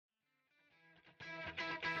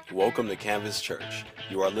Welcome to Canvas Church.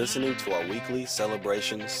 You are listening to our weekly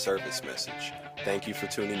celebration service message. Thank you for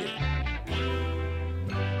tuning in.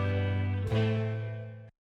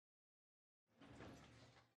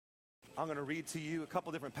 I'm going to read to you a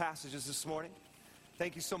couple different passages this morning.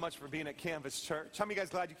 Thank you so much for being at Canvas Church. How many of you guys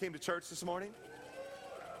glad you came to church this morning?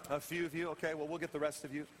 A few of you. Okay, well, we'll get the rest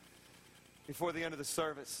of you before the end of the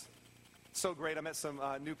service. So great. I met some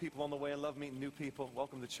new people on the way. I love meeting new people.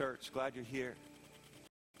 Welcome to church. Glad you're here.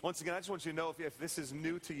 Once again, I just want you to know if this is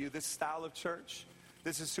new to you, this style of church,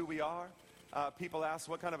 this is who we are. People ask,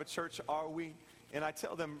 what kind of a church are we? And I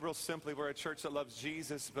tell them real simply, we're a church that loves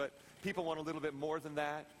Jesus, but people want a little bit more than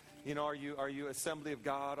that. You know, are you Assembly of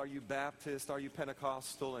God? Are you Baptist? Are you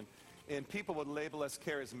Pentecostal? And people would label us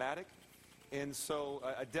charismatic. And so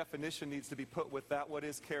a definition needs to be put with that. What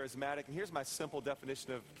is charismatic? And here's my simple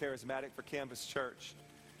definition of charismatic for Canvas Church.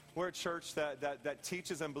 We're a church that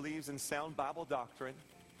teaches and believes in sound Bible doctrine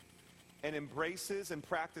and embraces and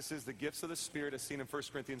practices the gifts of the Spirit as seen in 1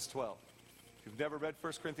 Corinthians 12. If you've never read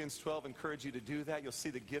 1 Corinthians 12, I encourage you to do that. You'll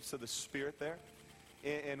see the gifts of the Spirit there.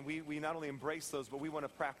 And we not only embrace those, but we want to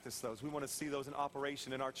practice those. We want to see those in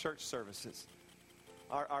operation in our church services.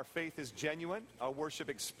 Our faith is genuine, our worship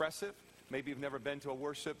expressive. Maybe you've never been to a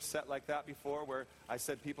worship set like that before where I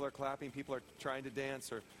said people are clapping, people are trying to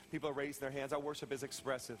dance, or people are raising their hands. Our worship is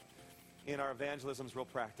expressive. And our evangelism is real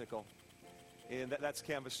practical. And that's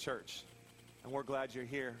Canvas Church. And we're glad you're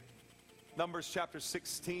here. Numbers chapter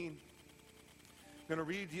 16. I'm going to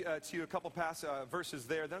read to you a couple verses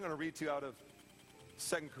there. Then I'm going to read to you out of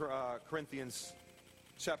 2 Corinthians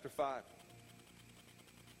chapter 5.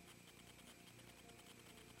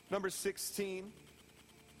 Number 16,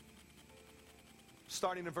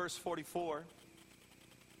 starting in verse 44.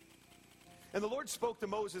 And the Lord spoke to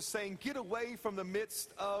Moses, saying, "Get away from the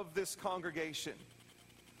midst of this congregation."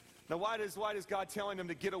 Now, why is God telling them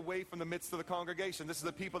to get away from the midst of the congregation? This is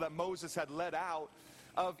the people that Moses had led out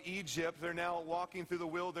of Egypt. They're now walking through the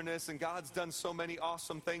wilderness, and God's done so many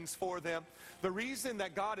awesome things for them. The reason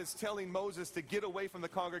that God is telling Moses to get away from the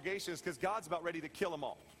congregation is because God's about ready to kill them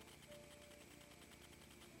all.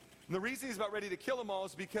 And the reason he's about ready to kill them all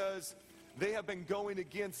is because they have been going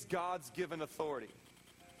against God's given authority.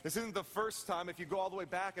 This isn't the first time. If you go all the way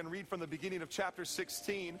back and read from the beginning of chapter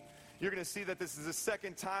 16, you're going to see that this is the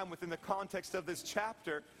second time within the context of this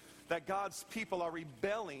chapter that God's people are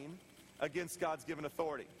rebelling against God's given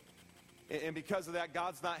authority. And because of that,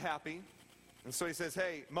 God's not happy. And so he says,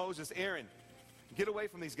 hey, Moses, Aaron, get away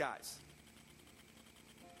from these guys.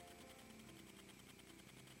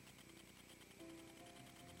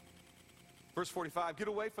 Verse 45, get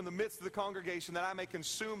away from the midst of the congregation that I may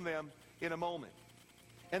consume them in a moment.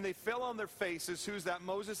 And they fell on their faces, who's that?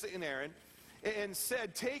 Moses and Aaron, and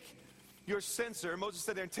said, take your censer. Moses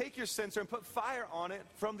said, Aaron, take your censer and put fire on it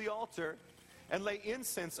from the altar and lay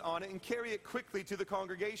incense on it and carry it quickly to the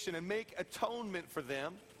congregation and make atonement for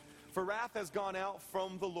them. For wrath has gone out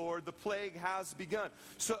from the Lord, the plague has begun.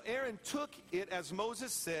 So Aaron took it as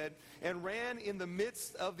Moses said and ran in the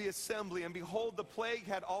midst of the assembly. And behold, the plague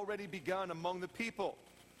had already begun among the people.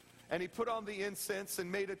 And he put on the incense and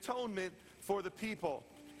made atonement for the people.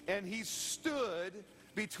 And he stood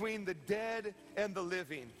between the dead and the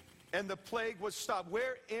living. And the plague was stopped.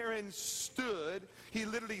 Where Aaron stood, he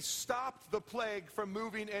literally stopped the plague from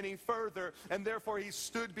moving any further. And therefore he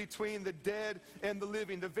stood between the dead and the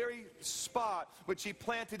living. The very spot which he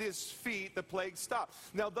planted his feet, the plague stopped.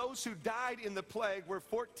 Now those who died in the plague were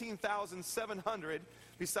 14,700,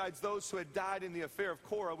 besides those who had died in the affair of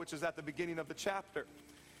Korah, which is at the beginning of the chapter.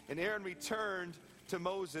 And Aaron returned to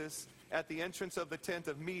Moses at the entrance of the tent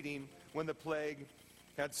of meeting when the plague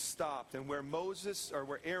had stopped. And where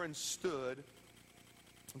Aaron stood,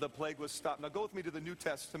 the plague was stopped. Now go with me to the New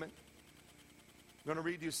Testament. I'm going to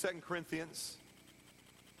read you 2 Corinthians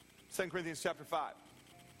chapter 5.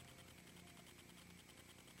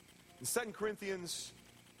 In 2 Corinthians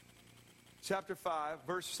chapter 5,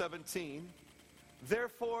 verse 17,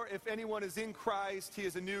 therefore, if anyone is in Christ, he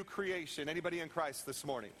is a new creation. Anybody in Christ this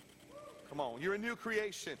morning? Come on, you're a new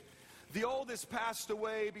creation. The old is passed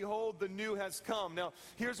away, behold, the new has come. Now,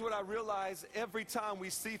 here's what I realize every time we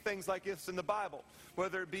see things like this in the Bible.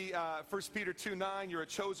 Whether it be 1 Peter 2:9, you're a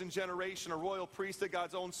chosen generation, a royal priesthood,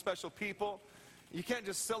 God's own special people. You can't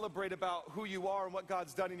just celebrate about who you are and what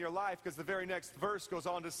God's done in your life, because the very next verse goes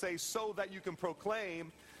on to say, so that you can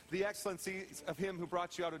proclaim the excellencies of him who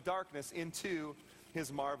brought you out of darkness into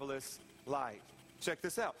his marvelous light. Check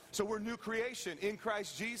this out. So we're new creation in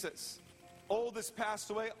Christ Jesus. Old is passed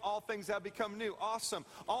away, all things have become new. Awesome.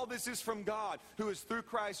 All this is from God, who is through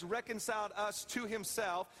Christ reconciled us to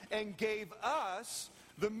himself and gave us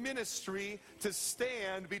the ministry to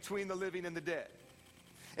stand between the living and the dead,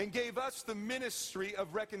 and gave us the ministry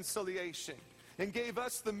of reconciliation, and gave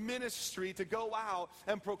us the ministry to go out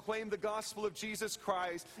and proclaim the gospel of Jesus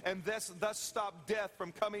Christ, and thus stop death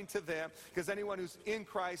from coming to them, because anyone who's in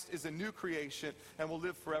Christ is a new creation and will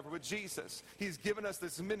live forever with Jesus. He's given us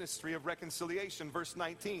this ministry of reconciliation. Verse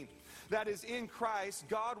 19, that is, in Christ,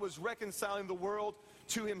 God was reconciling the world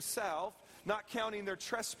to himself, not counting their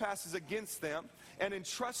trespasses against them, and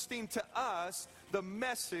entrusting to us the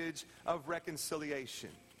message of reconciliation.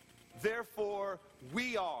 Therefore,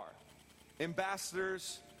 we are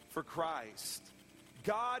ambassadors for Christ,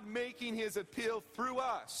 God making his appeal through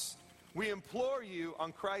us. We implore you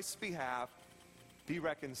on Christ's behalf, be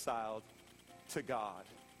reconciled to God.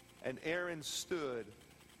 And Aaron stood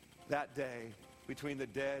that day between the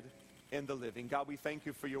dead and the living. God, we thank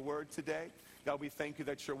you for your word today. God, we thank you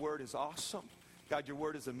that your word is awesome. God, your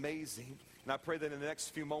word is amazing. And I pray that in the next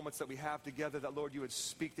few moments that we have together, that, Lord, you would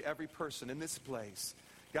speak to every person in this place.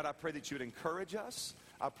 God, I pray that you would encourage us.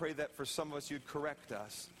 I pray that for some of us, you'd correct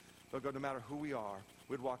us. But God, no matter who we are,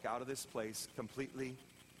 we'd walk out of this place completely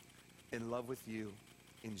in love with you.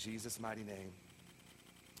 In Jesus' mighty name.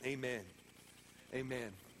 Amen.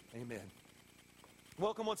 Amen. Amen.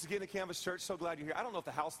 Welcome once again to Canvas Church. So glad you're here. I don't know if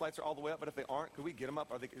the house lights are all the way up, but if they aren't, could we get them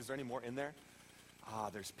up? Is there any more in there?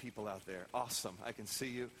 There's people out there. Awesome. I can see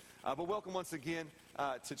you. But welcome once again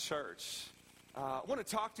to church. I want to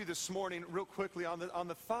talk to you this morning real quickly on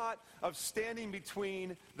the thought of standing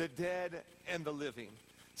between the dead and the living.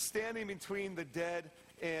 Standing between the dead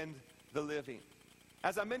and the living.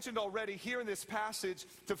 As I mentioned already, here in this passage,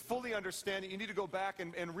 to fully understand it, you need to go back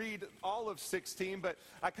and read all of 16, but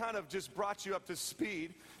I kind of just brought you up to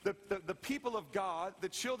speed. The people of God, the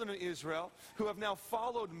children of Israel, who have now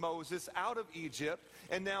followed Moses out of Egypt,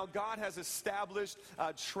 and now God has established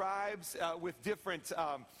tribes with different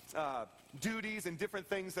duties and different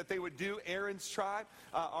things that they would do. Aaron's tribe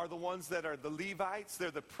are the ones that are the Levites. They're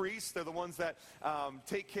the priests. They're the ones that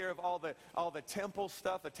take care of all the temple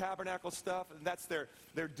stuff, the tabernacle stuff, and that's their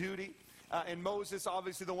duty. And Moses,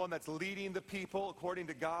 obviously the one that's leading the people according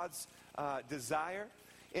to God's desire.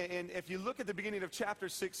 And if you look at the beginning of chapter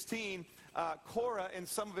 16, Korah and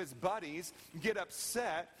some of his buddies get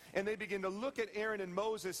upset, and they begin to look at Aaron and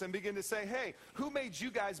Moses and begin to say, hey, who made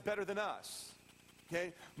you guys better than us?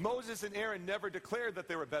 Okay? Moses and Aaron never declared that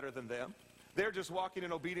they were better than them. They're just walking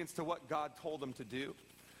in obedience to what God told them to do.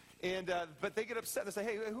 And but they get upset and say,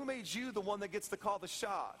 hey, who made you the one that gets to call the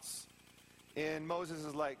shots? And Moses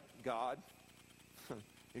is like, God.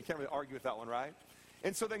 You can't really argue with that one, right?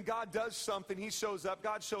 And so then God does something. He shows up.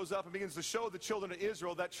 God shows up and begins to show the children of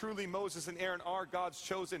Israel that truly Moses and Aaron are God's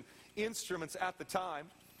chosen instruments at the time.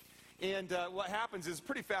 And what happens is a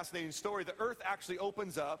pretty fascinating story. The earth actually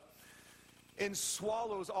opens up and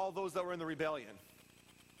swallows all those that were in the rebellion.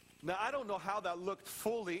 Now, I don't know how that looked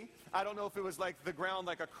fully. I don't know if it was like the ground,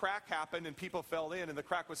 like a crack happened and people fell in and the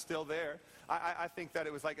crack was still there. I think that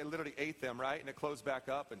it was like it literally ate them, right? And it closed back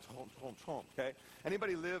up and okay?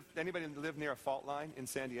 Anybody live near a fault line in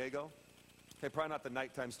San Diego? Okay, probably not the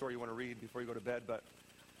nighttime story you want to read before you go to bed, but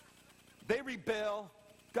they rebel.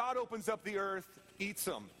 God opens up the earth, eats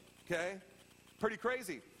them, okay? Pretty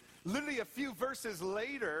crazy. Literally a few verses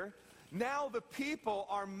later, now the people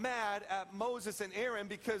are mad at Moses and Aaron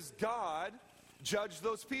because God judged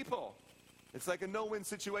those people. It's like a no-win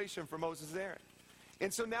situation for Moses and Aaron.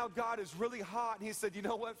 And so now God is really hot, and he said, you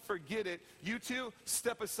know what, forget it. You two,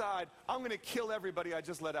 step aside. I'm going to kill everybody I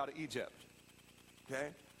just let out of Egypt. Okay?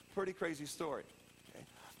 Pretty crazy story. Okay?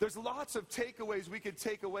 There's lots of takeaways we could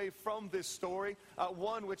take away from this story.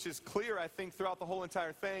 One, which is clear, I think, throughout the whole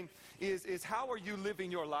entire thing, is how are you living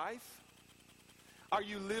your life? Are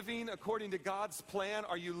you living according to God's plan?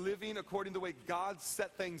 Are you living according to the way God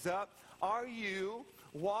set things up? Are you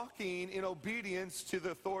walking in obedience to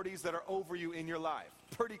the authorities that are over you in your life?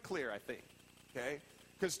 Pretty clear, I think, okay?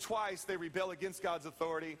 Because twice they rebel against God's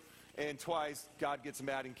authority, and twice God gets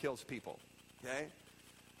mad and kills people, okay?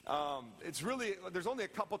 It's really, there's only a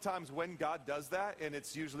couple times when God does that, and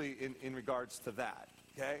it's usually in regards to that,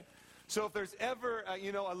 okay? So if there's ever,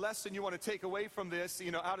 a lesson you want to take away from this,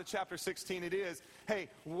 out of chapter 16, it is, hey,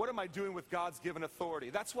 what am I doing with God's given authority?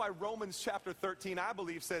 That's why Romans chapter 13, I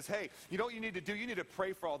believe, says, hey, you know what you need to do? You need to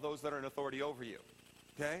pray for all those that are in authority over you,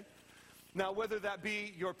 okay? Now, whether that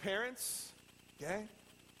be your parents, okay?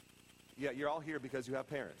 Yeah, you're all here because you have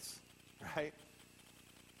parents, right?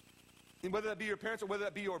 And whether that be your parents or whether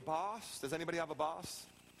that be your boss. Does anybody have a boss?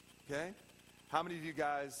 Okay? How many of you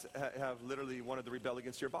guys have literally wanted to rebel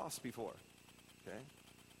against your boss before? Okay?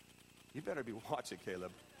 You better be watching,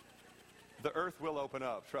 Caleb. The earth will open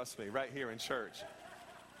up, trust me, right here in church.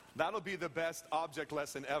 That'll be the best object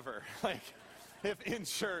lesson ever. Like, if in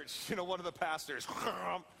church, one of the pastors,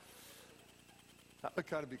 that would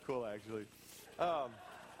kind of be cool, actually.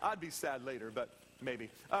 I'd be sad later, but maybe.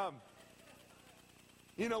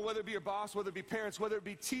 Whether it be your boss, whether it be parents, whether it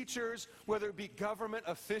be teachers, whether it be government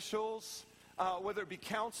officials, whether it be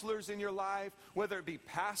counselors in your life, whether it be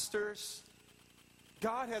pastors,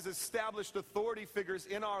 God has established authority figures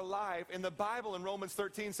in our life, and the Bible in Romans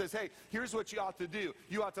 13 says, hey, here's what you ought to do.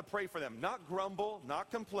 You ought to pray for them. Not grumble, not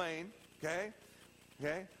complain, okay?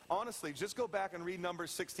 Okay? Honestly, just go back and read Numbers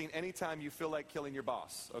 16 anytime you feel like killing your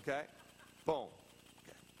boss, okay? Boom.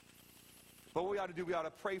 Okay. But what we ought to do, we ought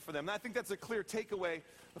to pray for them. And I think that's a clear takeaway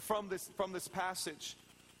from this passage.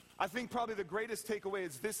 I think probably the greatest takeaway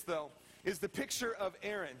is this, though, is the picture of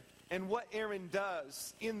Aaron and what Aaron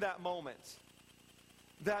does in that moment.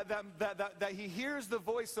 That he hears the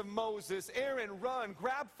voice of Moses. Aaron, run,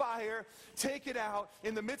 grab fire, take it out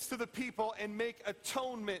in the midst of the people and make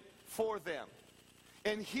atonement for them.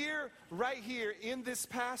 And here, right here in this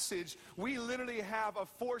passage, we literally have a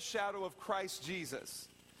foreshadow of Christ Jesus.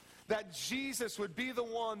 That Jesus would be the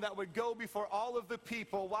one that would go before all of the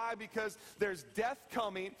people. Why? Because there's death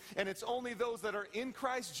coming, and it's only those that are in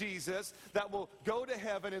Christ Jesus that will go to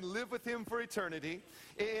heaven and live with him for eternity.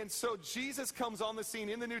 And so Jesus comes on the scene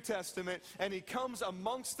in the New Testament, and he comes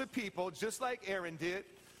amongst the people just like Aaron did.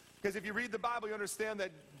 Because if you read the Bible, you understand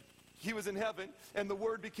that he was in heaven, and the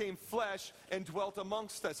Word became flesh and dwelt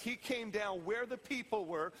amongst us. He came down where the people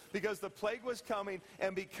were because the plague was coming,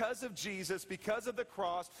 and because of Jesus, because of the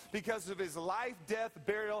cross, because of his life, death,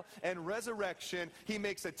 burial, and resurrection, he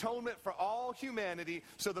makes atonement for all humanity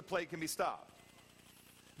so the plague can be stopped.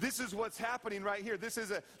 This is what's happening right here. This is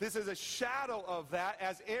a shadow of that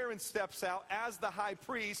as Aaron steps out as the high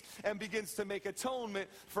priest and begins to make atonement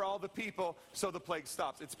for all the people so the plague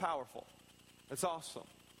stops. It's powerful. It's awesome.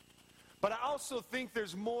 But I also think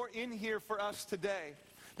there's more in here for us today,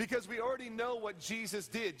 because we already know what Jesus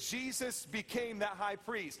did. Jesus became that high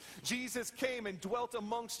priest. Jesus came and dwelt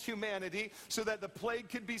amongst humanity so that the plague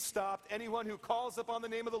could be stopped. Anyone who calls upon the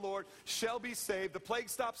name of the Lord shall be saved. The plague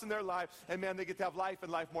stops in their life, and man, they get to have life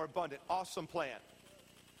and life more abundant. Awesome plan.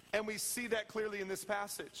 And we see that clearly in this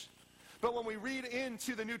passage. But when we read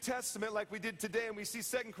into the New Testament like we did today, and we see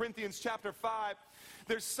 2 Corinthians chapter 5,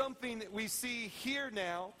 there's something that we see here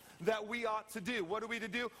now that we ought to do. What are we to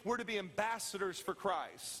do? We're to be ambassadors for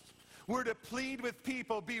Christ. We're to plead with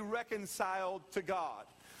people, be reconciled to God.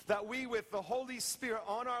 That we, with the Holy Spirit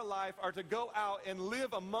on our life, are to go out and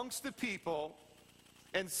live amongst the people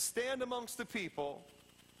and stand amongst the people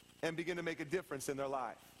and begin to make a difference in their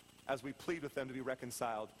life as we plead with them to be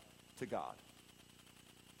reconciled to God.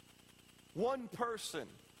 One person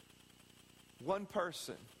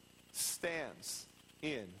stands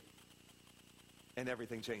in, and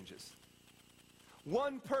everything changes.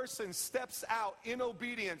 One person steps out in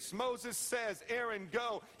obedience. Moses says, Aaron,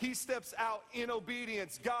 go. He steps out in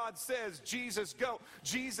obedience. God says, Jesus, go.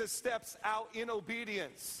 Jesus steps out in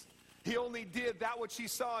obedience. He only did that which he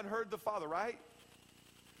saw and heard the Father, right?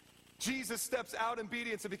 Jesus steps out in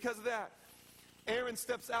obedience, and because of that, Aaron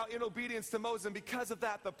steps out in obedience to Moses, and because of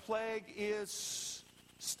that, the plague is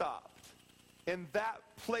stopped. In that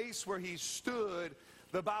place where he stood,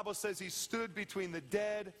 the Bible says he stood between the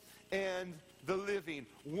dead and the living.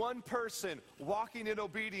 One person walking in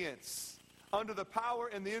obedience under the power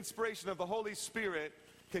and the inspiration of the Holy Spirit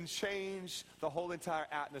can change the whole entire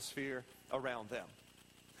atmosphere around them.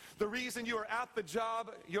 The reason you are at the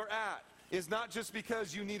job you're at is not just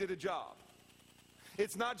because you needed a job.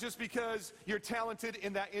 It's not just because you're talented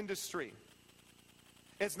in that industry.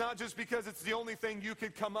 It's not just because it's the only thing you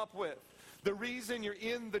could come up with. The reason you're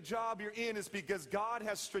in the job you're in is because God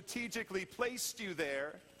has strategically placed you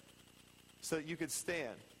there so that you could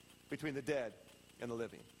stand between the dead and the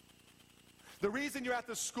living. The reason you're at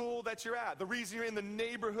the school that you're at, the reason you're in the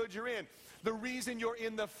neighborhood you're in, the reason you're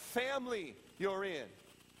in the family you're in,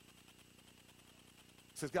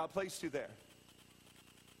 says God placed you there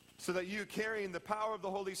so that you, carrying the power of the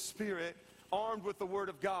Holy Spirit, armed with the Word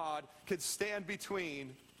of God, could stand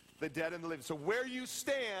between the dead and the living. So where you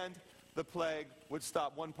stand, the plague would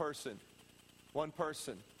stop. One person under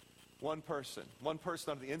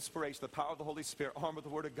the inspiration, the power of the Holy Spirit, armed with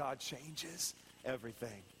the Word of God, changes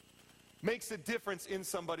everything. Makes a difference in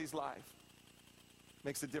somebody's life.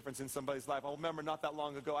 Makes a difference in somebody's life. I remember not that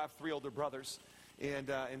long ago, I have 3 older brothers,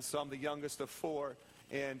 and so I'm the youngest of 4,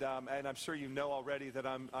 and I'm sure you know already that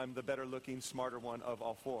I'm the better looking, smarter one of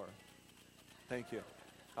all 4. Thank you.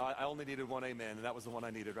 I only needed one amen, and that was the one I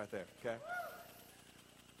needed right there, okay?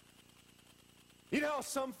 You know,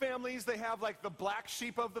 some families, they have like the black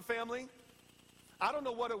sheep of the family. I don't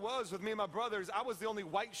know what it was with me and my brothers. I was the only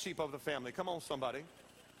white sheep of the family. Come on, somebody.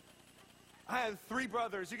 I had 3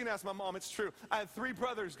 brothers. You can ask my mom, it's true. I had 3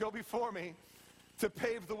 brothers go before me to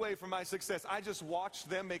pave the way for my success. I just watched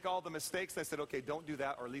them make all the mistakes. I said, okay, don't do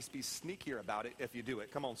that, or at least be sneakier about it if you do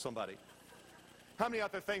it. Come on, somebody. How many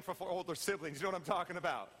out there thankful for older siblings? You know what I'm talking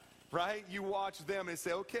about, right? You watch them and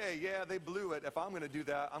say, okay, yeah, they blew it. If I'm going to do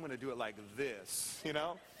that, I'm going to do it like this, you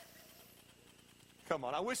know? Come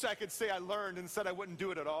on. I wish I could say I learned and said I wouldn't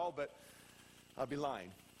do it at all, but I'd be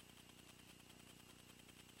lying.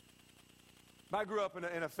 I grew up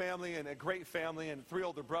in a family, and a great family, and 3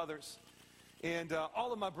 older brothers. And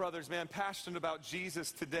all of my brothers, man, passionate about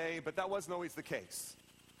Jesus today, but that wasn't always the case.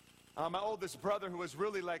 My oldest brother, who was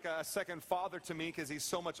really like a second father to me because he's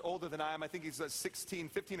so much older than I am. I think he's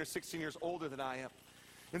 15 or 16 years older than I am.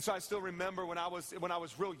 And so I still remember when I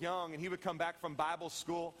was real young, and he would come back from Bible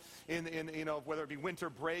school in you know, whether it be winter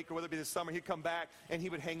break or whether it be the summer, he'd come back and he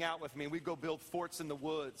would hang out with me. And we'd go build forts in the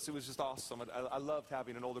woods. It was just awesome. I loved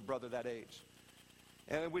having an older brother that age.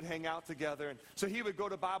 And we'd hang out together. And so he would go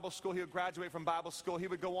to Bible school. He would graduate from Bible school. He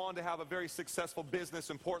would go on to have a very successful business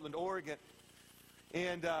in Portland, Oregon.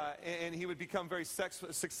 And he would become a very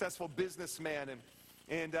successful businessman.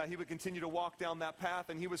 And he would continue to walk down that path.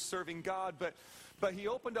 And he was serving God. But he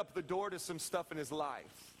opened up the door to some stuff in his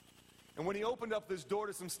life. And when he opened up this door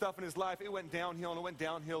to some stuff in his life, it went downhill, and it went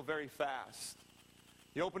downhill very fast.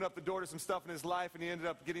 He opened up the door to some stuff in his life, and he ended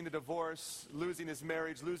up getting a divorce, losing his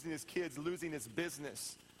marriage, losing his kids, losing his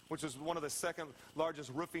business, which was one of the second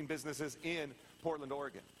largest roofing businesses in Portland,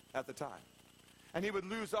 Oregon at the time. And he would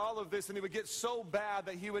lose all of this, and he would get so bad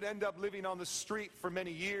that he would end up living on the street for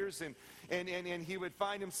many years, and he would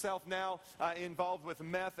find himself now involved with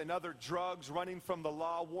meth and other drugs, running from the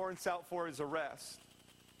law, warrants out for his arrest.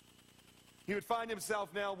 He would find himself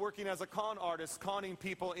now working as a con artist, conning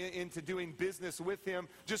people into doing business with him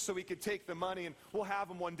just so he could take the money. And we'll have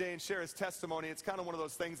him one day and share his testimony. It's kind of one of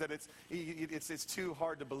those things that it's too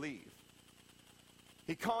hard to believe.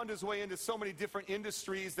 He conned his way into so many different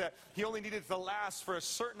industries that he only needed to last for a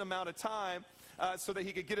certain amount of time so that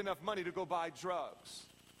he could get enough money to go buy drugs.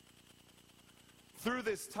 Through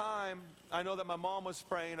this time, I know that my mom was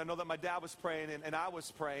praying, I know that my dad was praying, and I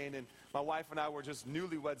was praying, and my wife and I were just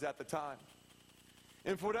newlyweds at the time.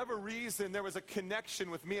 And for whatever reason, there was a connection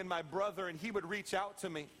with me and my brother, and he would reach out to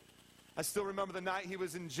me. I still remember the night he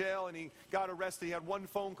was in jail and he got arrested. He had one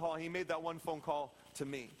phone call, and he made that one phone call to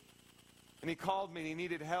me. And he called me, and he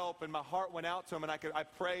needed help, and my heart went out to him, and I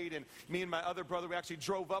prayed, and me and my other brother, we actually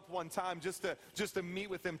drove up one time just to meet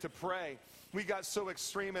with him to pray. We got so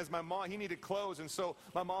extreme as my mom, he needed clothes, and so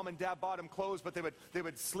my mom and dad bought him clothes, but they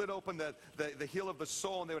would slit open the heel of the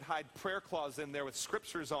sole, and they would hide prayer cloths in there with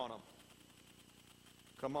scriptures on them.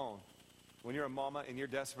 Come on. When you're a mama and you're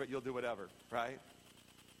desperate, you'll do whatever, right?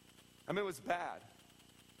 I mean, it was bad.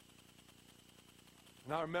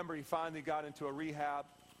 And I remember he finally got into a rehab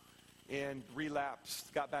and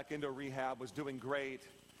relapsed, got back into a rehab, was doing great.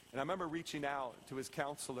 And I remember reaching out to his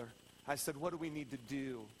counselor. I said, what do we need to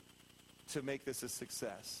do to make this a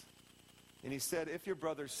success? And he said, if your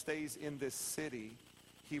brother stays in this city,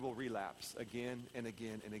 he will relapse again and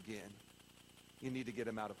again and again. You need to get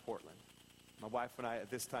him out of Portland. My wife and I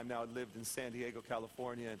at this time now lived in San Diego,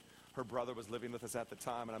 California, and her brother was living with us at the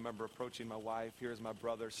time. And I remember approaching my wife. Here's my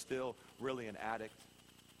brother, still really an addict,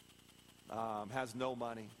 has no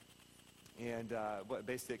money. And what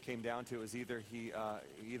basically it came down to is either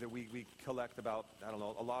we collect about, I don't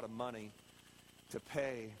know, a lot of money to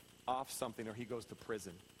pay off something, or he goes to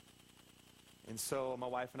prison. And so my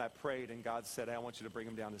wife and I prayed, and God said, hey, I want you to bring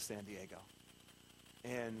him down to San Diego.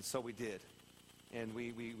 And so we did. And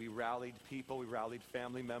we rallied people, we rallied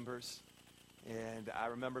family members. And I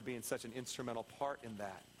remember being such an instrumental part in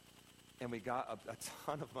that. And we got a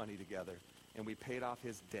ton of money together, and we paid off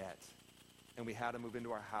his debt. And we had him move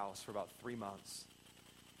into our house for about 3 months.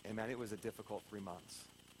 And man, it was a difficult 3 months.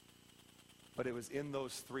 But it was in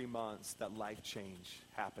those 3 months that life change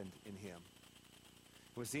happened in him.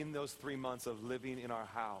 It was in those 3 months of living in our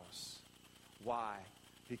house. Why?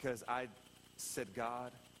 Because I said,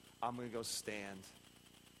 God, I'm going to go stand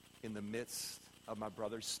in the midst of my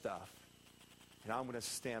brother's stuff. And I'm going to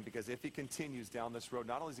stand, because if he continues down this road,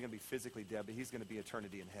 not only is he going to be physically dead, but he's going to be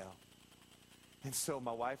eternity in hell. And so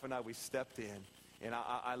my wife and I, we stepped in. And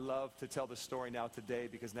I love to tell the story now today,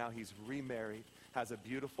 because now he's remarried, has a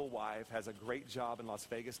beautiful wife, has a great job in Las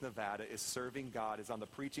Vegas, Nevada, is serving God, is on the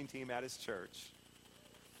preaching team at his church.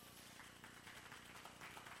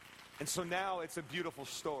 And so now it's a beautiful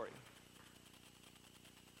story.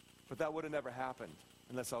 But that would have never happened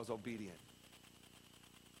unless I was obedient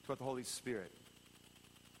to what the Holy Spirit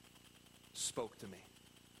spoke to me.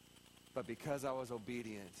 But because I was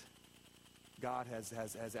obedient, God has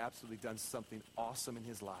absolutely done something awesome in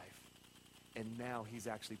his life. And now he's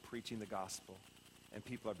actually preaching the gospel, and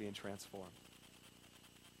people are being transformed.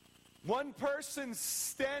 One person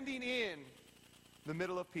standing in the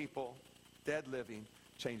middle of people, dead living,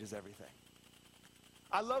 changes everything.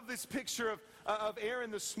 I love this picture of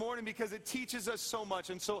Aaron this morning because it teaches us so much.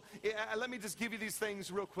 And so let me just give you these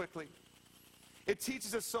things real quickly. It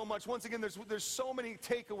teaches us so much. Once again, there's so many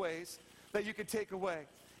takeaways that you could take away.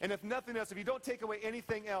 And if nothing else, if you don't take away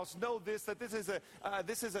anything else, know this, that this is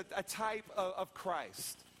a type of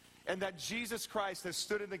Christ. And that Jesus Christ has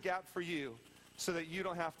stood in the gap for you so that you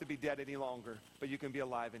don't have to be dead any longer, but you can be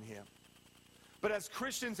alive in him. But as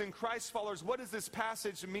Christians and Christ followers, what does this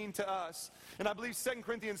passage mean to us? And I believe 2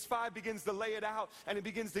 Corinthians 5 begins to lay it out, and it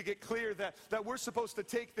begins to get clear that we're supposed to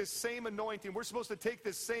take this same anointing, we're supposed to take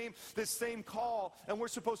this same call, and we're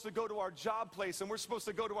supposed to go to our job place, and we're supposed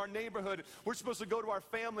to go to our neighborhood, we're supposed to go to our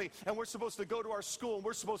family, and we're supposed to go to our school, and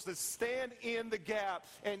we're supposed to stand in the gap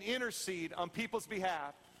and intercede on people's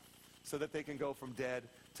behalf so that they can go from dead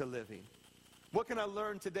to living. What can I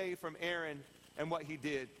learn today from Aaron and what he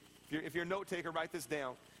did? If you're a note taker, write this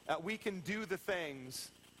down. We can do the things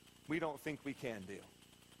we don't think we can do.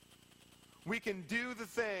 We can do the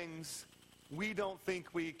things we don't think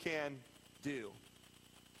we can do.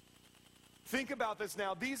 Think about this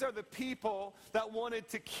now. These are the people that wanted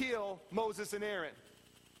to kill Moses and Aaron.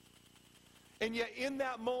 And yet in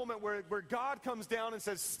that moment where God comes down and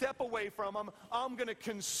says, step away from them, I'm going to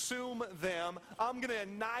consume them, I'm going to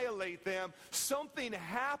annihilate them, something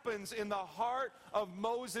happens in the heart of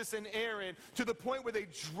Moses and Aaron to the point where they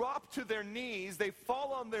drop to their knees, they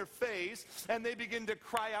fall on their face, and they begin to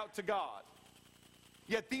cry out to God.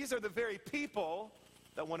 Yet these are the very people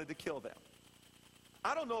that wanted to kill them.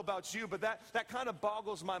 I don't know about you, but that kind of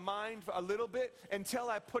boggles my mind a little bit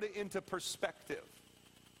until I put it into perspective.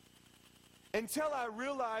 Until I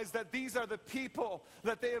realize that these are the people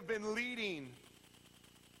that they have been leading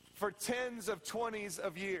for tens of 20s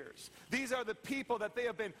of years. These are the people that they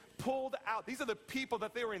have been pulled out. These are the people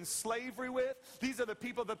that they were in slavery with. These are the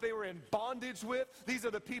people that they were in bondage with. These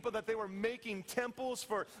are the people that they were making temples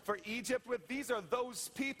for Egypt with. These are those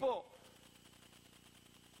people.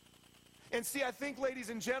 And see, I think, ladies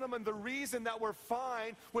and gentlemen, the reason that we're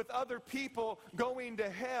fine with other people going to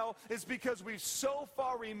hell is because we've so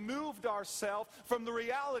far removed ourselves from the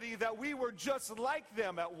reality that we were just like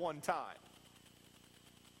them at one time.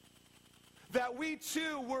 That we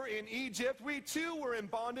too were in Egypt, we too were in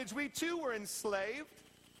bondage, we too were enslaved.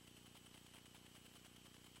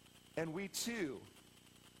 And we too,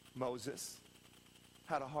 Moses,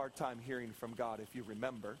 had a hard time hearing from God, if you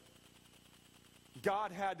remember.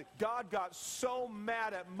 God got so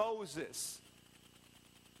mad at Moses.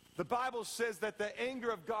 The Bible says that the anger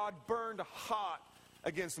of God burned hot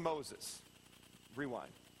against Moses.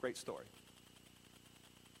 Rewind. Great story.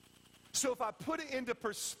 So if I put it into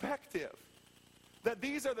perspective, that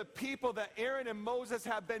these are the people that Aaron and Moses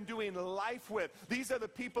have been doing life with. These are the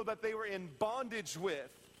people that they were in bondage with.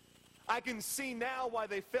 I can see now why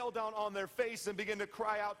they fell down on their face and began to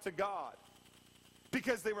cry out to God.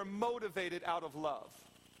 Because they were motivated out of love.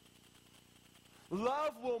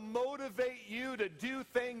 Love will motivate you to do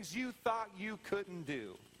things you thought you couldn't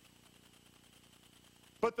do.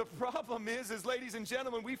 But the problem is, ladies and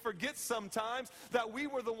gentlemen, we forget sometimes that we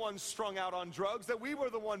were the ones strung out on drugs, that we were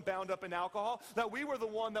the one bound up in alcohol, that we were the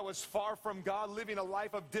one that was far from God, living a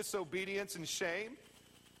life of disobedience and shame.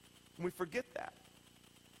 And we forget that.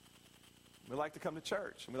 We like to come to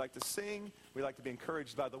church, and we like to sing, we like to be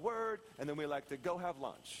encouraged by the word, and then we like to go have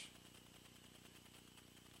lunch.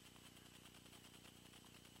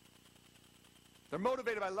 They're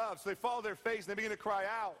motivated by love, so they fall their face and they begin to cry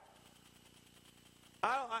out.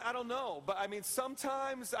 I don't know, but I mean,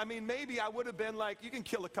 sometimes, maybe I would have been like, you can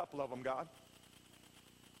kill a couple of them, God.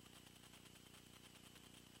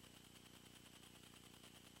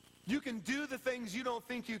 You can do the things you don't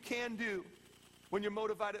think you can do. When you're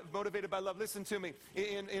motivated by love. Listen to me.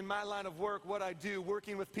 In my line of work, what I do,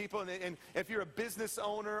 working with people, and if you're a business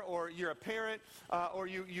owner or you're a parent or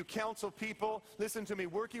you counsel people, listen to me.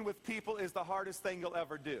 Working with people is the hardest thing you'll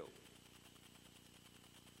ever do.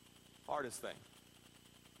 Hardest thing.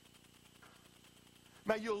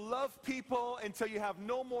 Now, you'll love people until you have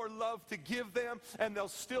no more love to give them, and they'll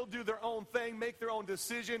still do their own thing, make their own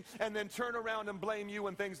decision, and then turn around and blame you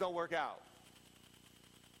when things don't work out.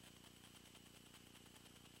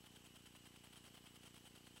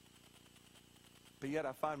 But yet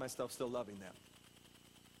I find myself still loving them.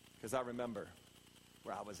 Because I remember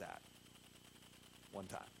where I was at one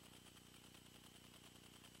time.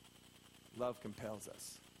 Love compels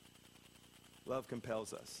us. Love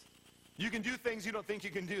compels us. You can do things you don't think you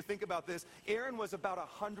can do. Think about this. Aaron was about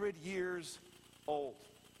 100 years old.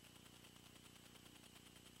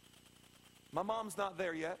 My mom's not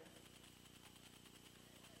there yet.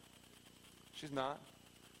 She's not.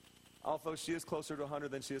 Although she is closer to 100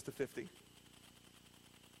 than she is to 50.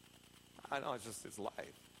 I know, it's life.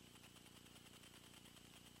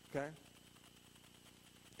 Okay?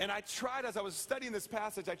 And I tried, as I was studying this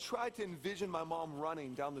passage, I tried to envision my mom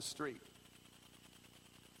running down the street.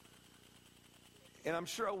 And I'm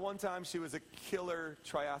sure at one time she was a killer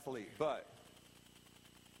triathlete, but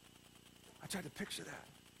I tried to picture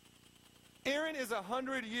that. Aaron is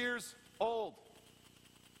 100 years old.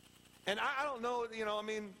 And I don't know,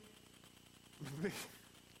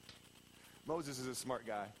 Moses is a smart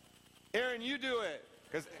guy. Aaron, you do it.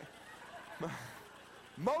 Because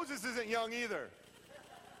Moses isn't young either.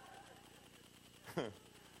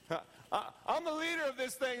 I'm the leader of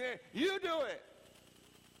this thing. You do it.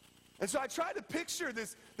 And so I tried to picture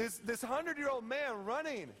this 100-year-old man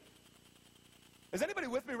running. Is anybody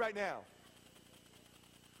with me right now?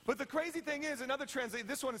 But the crazy thing is, in other translations,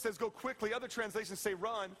 this one it says go quickly. Other translations say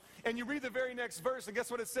run. And you read the very next verse, and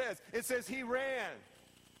guess what it says? It says he ran.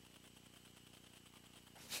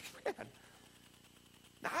 He ran.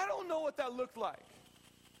 Now, I don't know what that looked like.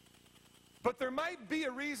 But there might be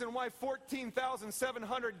a reason why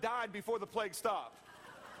 14,700 died before the plague stopped.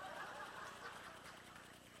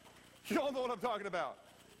 You all know what I'm talking about.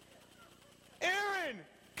 Aaron,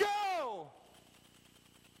 go!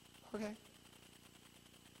 Okay.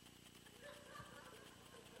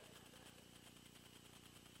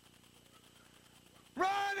 Run,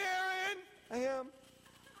 Aaron! I am.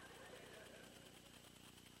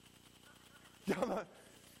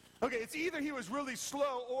 Okay, it's either he was really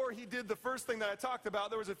slow or he did the first thing that I talked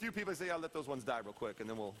about. There was a few people that say, yeah, let those ones die real quick, and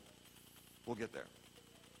then we'll get there.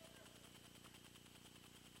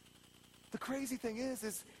 The crazy thing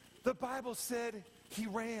is the Bible said he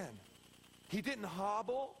ran. He didn't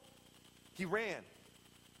hobble. He ran.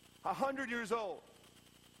 100 years old.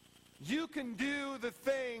 You can do the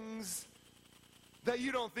things that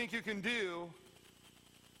you don't think you can do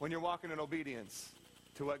when you're walking in obedience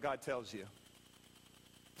to what God tells you.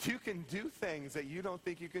 You can do things that you don't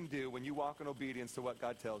think you can do when you walk in obedience to what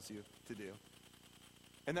God tells you to do.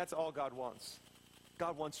 And that's all God wants.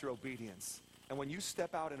 God wants your obedience. And when you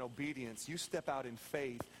step out in obedience, you step out in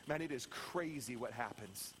faith, man, it is crazy what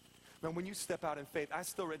happens. Man, when you step out in faith,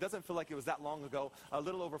 it doesn't feel like it was that long ago. A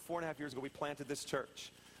little over 4.5 years ago, we planted this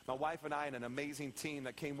church. My wife and I and an amazing team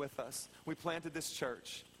that came with us, we planted this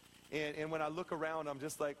church. And when I look around, I'm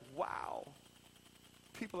just like, wow,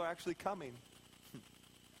 people are actually coming.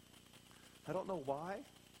 I don't know why,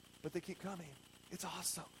 but they keep coming. It's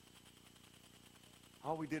awesome.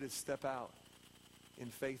 All we did is step out in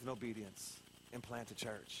faith and obedience and plant a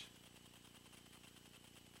church.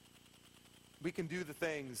 We can do the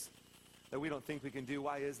things that we don't think we can do.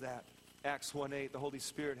 Why is that? Acts 1:8, the Holy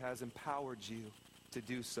Spirit has empowered you to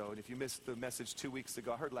do so. And if you missed the message 2 weeks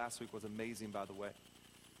ago, I heard last week was amazing, by the way.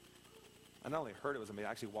 I not only heard it was amazing,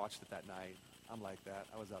 I actually watched it that night. I'm like that.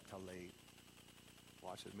 I was up till late.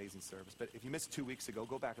 Watched an amazing service. But if you missed 2 weeks ago,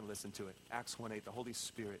 go back and listen to it. Acts 1:8, the Holy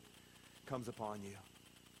Spirit comes upon you.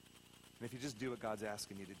 And if you just do what God's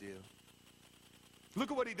asking you to do. Look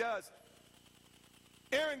at what he does.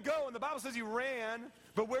 Aaron, go. And the Bible says he ran,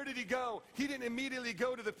 but where did he go? He didn't immediately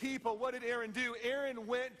go to the people. What did Aaron do? Aaron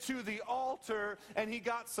went to the altar and he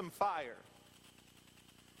got some fire.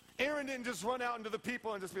 Aaron didn't just run out into the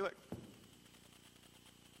people and just be like.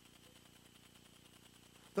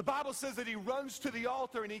 The Bible says that he runs to the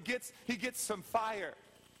altar and he gets some fire.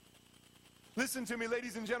 Listen to me,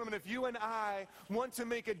 ladies and gentlemen, if you and I want to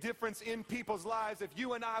make a difference in people's lives, if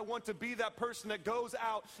you and I want to be that person that goes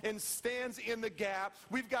out and stands in the gap,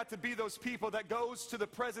 we've got to be those people that goes to the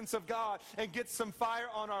presence of God and gets some fire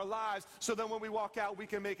on our lives so that when we walk out, we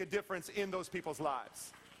can make a difference in those people's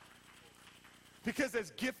lives. Because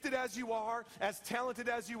as gifted as you are, as talented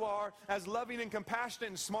as you are, as loving and compassionate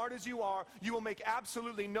and smart as you are, you will make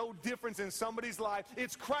absolutely no difference in somebody's life.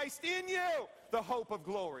 It's Christ in you, the hope of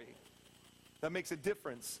glory, that makes a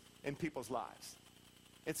difference in people's lives.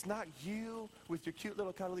 It's not you with your cute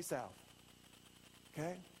little cuddly self.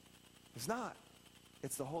 Okay? It's not.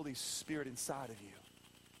 It's the Holy Spirit inside of you.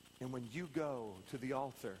 And when you go to the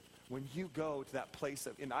altar, when you go to that place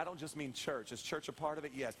of, and I don't just mean church. Is church a part of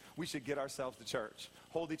it? Yes. We should get ourselves to church.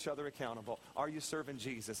 Hold each other accountable. Are you serving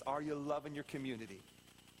Jesus? Are you loving your community?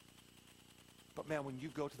 But man, when you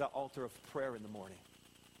go to that altar of prayer in the morning,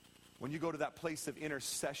 when you go to that place of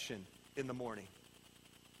intercession in the morning,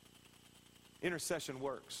 intercession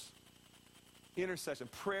works. Intercession.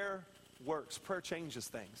 Prayer works. Prayer changes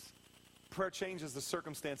things. Prayer changes the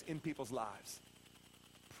circumstance in people's lives.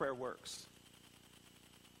 Prayer works.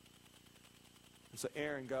 And so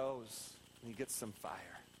Aaron goes and he gets some fire.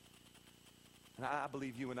 And I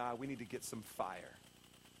believe you and we need to get some fire.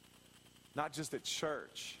 Not just at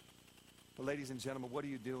church, but ladies and gentlemen, what are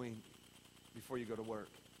you doing before you go to work?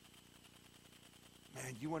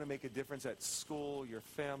 Man, you want to make a difference at school, your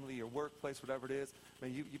family, your workplace, whatever it is.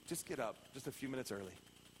 Man, you just get up just a few minutes early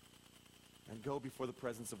and go before the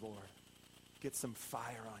presence of the Lord. Get some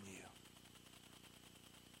fire on you.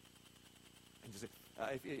 And just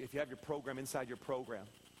if you have your program, inside your program,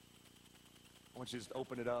 I want you to just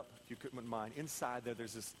open it up, if you wouldn't mind. Inside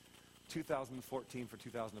there's this 2014 for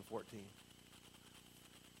 2014.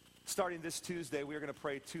 Starting this Tuesday, we are going to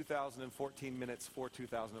pray 2014 minutes for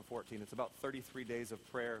 2014. It's about 33 days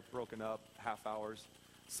of prayer broken up, half hours,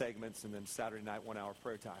 segments, and then Saturday night, 1 hour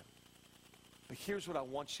prayer time. But here's what I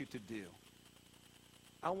want you to do.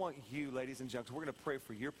 I want you, ladies and gentlemen, we're going to pray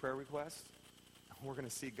for your prayer requests. We're going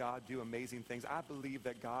to see God do amazing things. I believe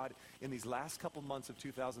that God, in these last couple months of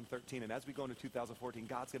 2013, and as we go into 2014,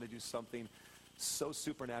 God's going to do something so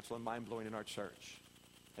supernatural and mind-blowing in our church.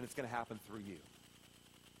 And it's going to happen through you.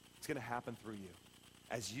 It's going to happen through you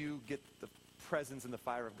as you get the presence and the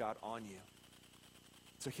fire of God on you.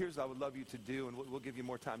 So here's what I would love you to do, and we'll give you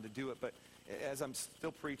more time to do it. But as I'm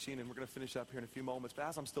still preaching, and we're going to finish up here in a few moments, but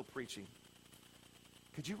as I'm still preaching,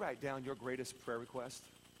 could you write down your greatest prayer request?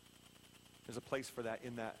 There's a place for that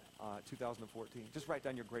in that 2014. Just write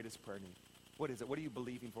down your greatest prayer need. What is it? What are you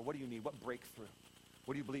believing for? What do you need? What breakthrough?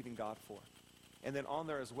 What are you believing God for? And then on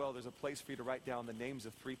there as well, there's a place for you to write down the names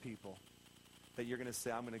of 3 people that you're going to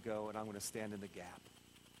say, I'm going to go and I'm going to stand in the gap.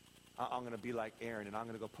 I'm going to be like Aaron, and I'm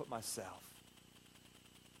going to go put myself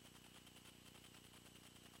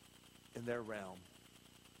in their realm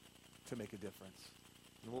to make a difference.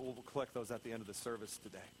 And we'll collect those at the end of the service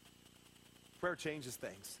today. Prayer changes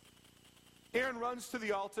things. Aaron runs to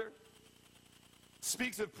the altar,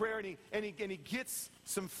 speaks of prayer, and he gets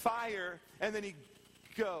some fire, and then he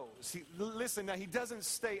goes. Listen, now he doesn't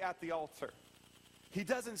stay at the altar. He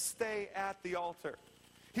doesn't stay at the altar.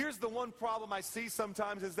 Here's the one problem I see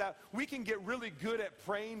sometimes is that we can get really good at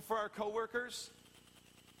praying for our coworkers.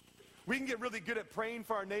 We can get really good at praying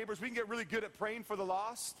for our neighbors. We can get really good at praying for the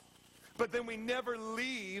lost. But then we never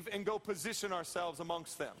leave and go position ourselves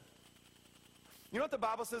amongst them. You know what the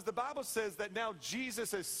Bible says? The Bible says that now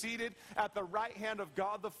Jesus is seated at the right hand of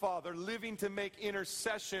God the Father, living to make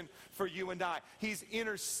intercession for you and I. He's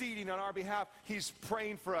interceding on our behalf. He's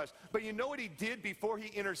praying for us. But you know what he did before he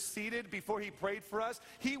interceded, before he prayed for us?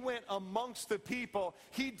 He went amongst the people.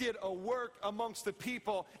 He did a work amongst the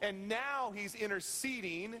people, and now he's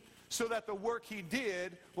interceding so that the work he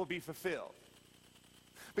did will be fulfilled.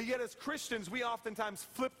 But yet as Christians, we oftentimes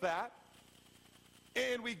flip that.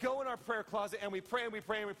 And we go in our prayer closet and we pray and we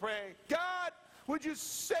pray and we pray. God, would you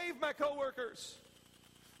save my coworkers?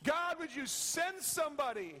 God, would you send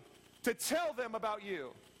somebody to tell them about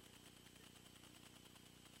you?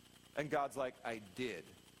 And God's like, I did.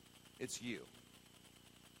 It's you.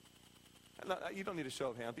 You don't need a show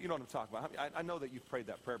of hands, but you know what I'm talking about. I know that you've prayed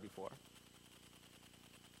that prayer before.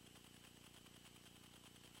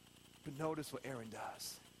 But notice what Aaron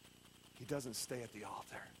does. He doesn't stay at the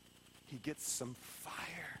altar. He gets some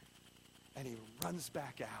fire, and he runs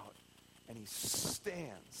back out, and he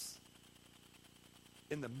stands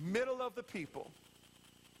in the middle of the people,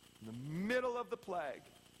 in the middle of the plague,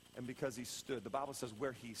 and because he stood, the Bible says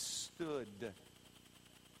where he stood,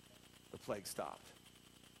 the plague stopped.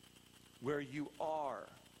 Where you are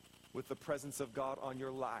with the presence of God on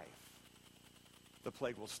your life, the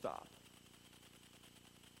plague will stop.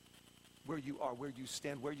 Where you are, where you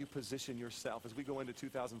stand, where you position yourself. As we go into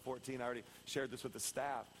 2014, I already shared this with the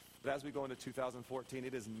staff, but as we go into 2014,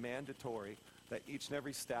 it is mandatory that each and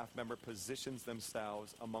every staff member positions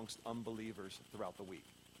themselves amongst unbelievers throughout the week.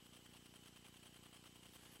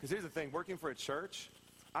 Because here's the thing, working for a church,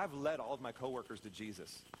 I've led all of my coworkers to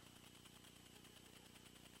Jesus.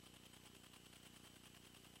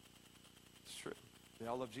 It's true. They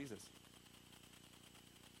all love Jesus.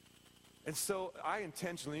 And so I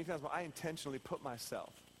intentionally put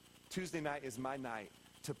myself, Tuesday night is my night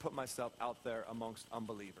to put myself out there amongst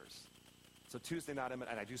unbelievers. So Tuesday night, and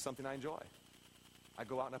I do something I enjoy. I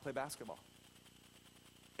go out and I play basketball.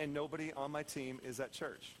 And nobody on my team is at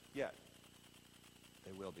church yet.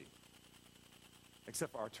 They will be.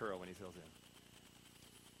 Except for Arturo when he fills in.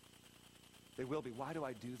 They will be. Why do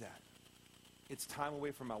I do that? It's time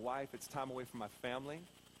away from my wife. It's time away from my family.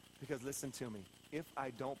 Because listen to me. If I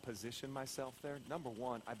don't position myself there, number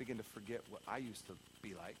one, I begin to forget what I used to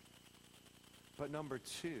be like. But number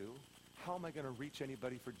two, how am I going to reach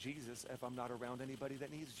anybody for Jesus if I'm not around anybody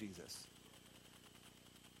that needs Jesus?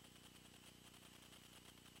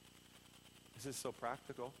 This is so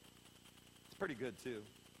practical. It's pretty good too.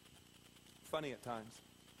 Funny at times.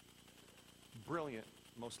 Brilliant,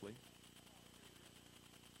 mostly.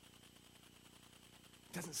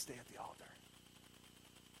 Doesn't stay at the altar.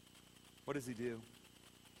 What does he do?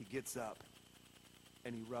 He gets up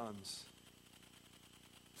and he runs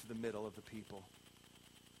to the middle of the people.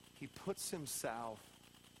 He puts himself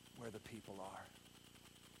where the people are.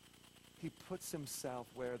 He puts himself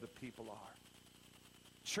where the people are.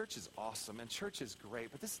 Church is awesome and church is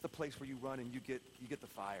great, but this is the place where you run and you get the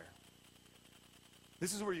fire.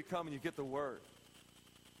 This is where you come and you get the word.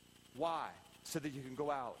 Why? So that you can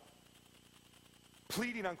go out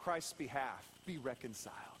pleading on Christ's behalf. Be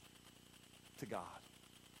reconciled to God.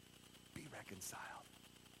 Be reconciled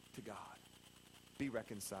to God. Be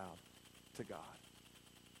reconciled to God.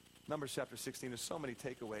 Numbers chapter 16, there's so many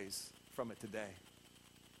takeaways from it today.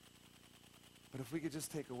 But if we could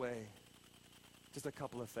just take away just a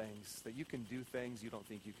couple of things, that you can do things you don't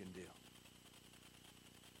think you can do.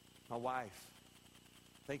 My wife,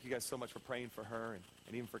 thank you guys so much for praying for her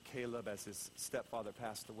and even for Caleb as his stepfather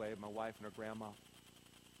passed away, my wife and her grandma.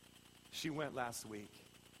 She went last week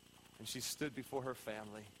and she stood before her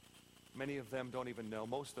family. Many of them don't even know,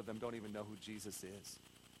 most of them don't even know who Jesus is.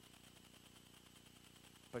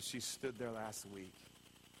 But she stood there last week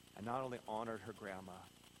and not only honored her grandma,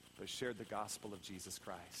 but shared the gospel of Jesus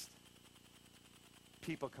Christ.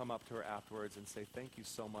 People come up to her afterwards and say, thank you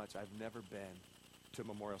so much. I've never been to a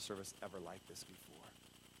memorial service ever like this before,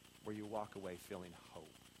 where you walk away feeling hope.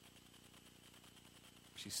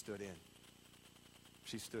 She stood in.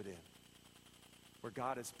 She stood in. Where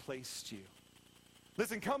God has placed you.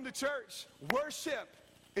 Listen, come to church. Worship.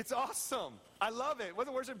 It's awesome. I love it.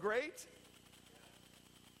 Wasn't worship great?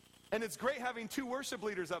 And it's great having two worship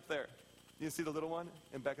leaders up there. You see the little one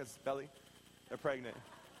in Becca's belly? They're pregnant.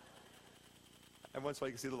 And once in a while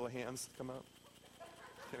you can see the little hands come out.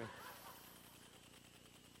 Okay.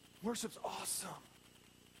 Worship's awesome.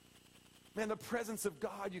 Man, the presence of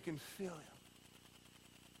God, you can feel Him.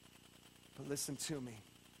 But listen to me.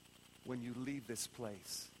 When you leave this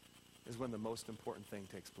place is when the most important thing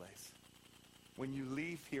takes place. When you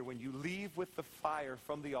leave here, when you leave with the fire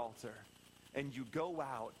from the altar, and you go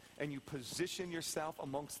out and you position yourself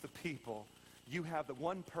amongst the people, you have the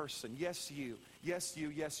one person, yes you, you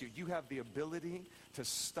have the ability to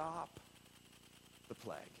stop the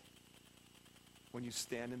plague. When you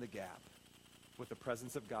stand in the gap with the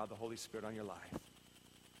presence of God, the Holy Spirit on your life,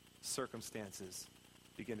 circumstances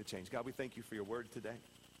begin to change. God, we thank you for your word today.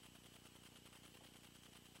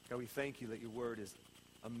 God, we thank you that your word is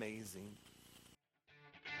amazing.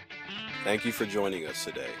 Thank you for joining us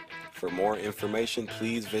today. For more information,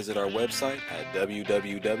 please visit our website at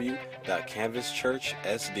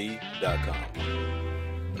www.canvaschurchsd.com.